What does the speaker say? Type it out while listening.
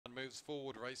moves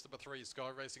forward. Race number 3, Sky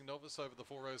Racing Novice over the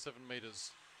 407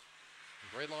 metres.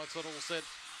 Green lights on, all set.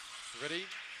 Ready.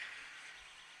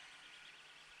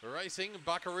 Racing,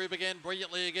 Buckaroo again,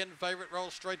 brilliantly again. Favourite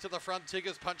rolls straight to the front.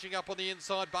 Tigger's punching up on the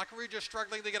inside. Buckaroo just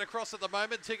struggling to get across at the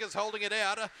moment. Tigger's holding it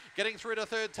out. Getting through to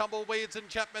third, Tumbleweeds and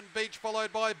Chapman Beach,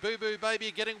 followed by Boo Boo Baby.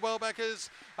 Getting well back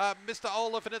is Mr.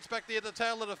 Olaf, and it's back near the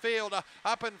tail of the field.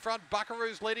 Up in front,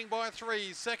 Buckaroo's leading by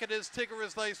 3. Second is Tigger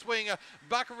as they swing.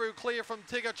 Buckaroo clear from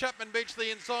Tigger. Chapman Beach the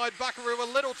inside. Buckaroo a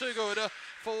little too good.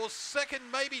 For second,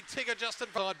 maybe Tigger just in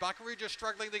front. Buckaroo just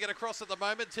struggling to get across at the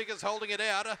moment. Tigger's holding it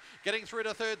out. Getting through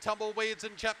to third, Tumbleweeds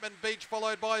and Chapman Beach,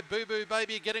 followed by Boo Boo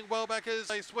Baby. Getting well back as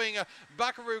they swing.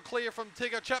 Buckaroo clear from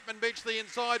Tigger. Chapman Beach the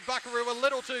inside. Buckaroo a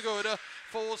little too good.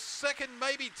 For second,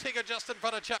 maybe Tigger just in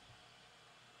front of Chapman.